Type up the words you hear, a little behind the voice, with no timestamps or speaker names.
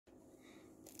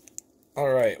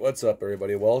Alright, what's up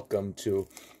everybody? Welcome to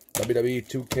WWE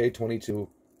 2K22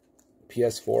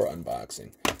 PS4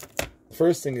 unboxing. The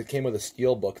first thing, it came with a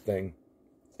steelbook thing,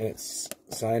 and it's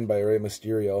signed by Rey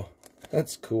Mysterio.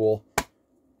 That's cool.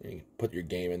 You can put your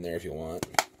game in there if you want.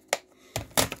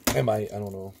 I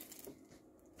don't know.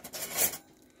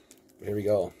 But here we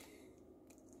go.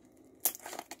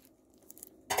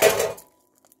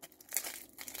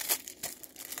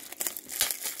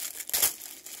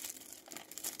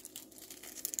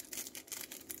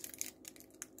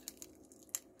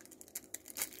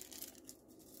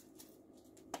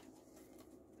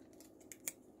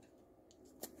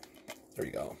 There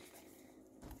you go.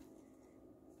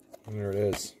 And there it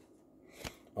is.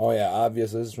 Oh yeah,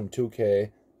 obvious. This is from 2K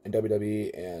and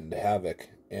WWE and Havoc,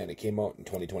 and it came out in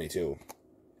 2022.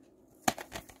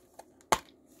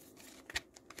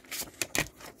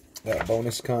 Got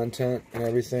bonus content and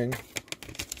everything.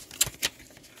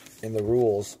 And the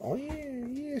rules. Oh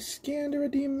yeah, scan to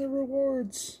redeem the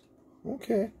rewards.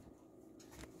 Okay.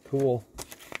 Cool.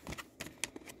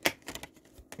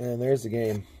 And there's the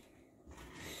game.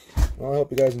 Well, I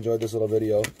hope you guys enjoyed this little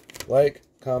video. Like,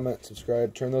 comment,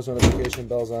 subscribe, turn those notification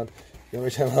bells on every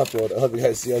time I upload. I hope you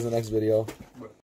guys see you guys in the next video.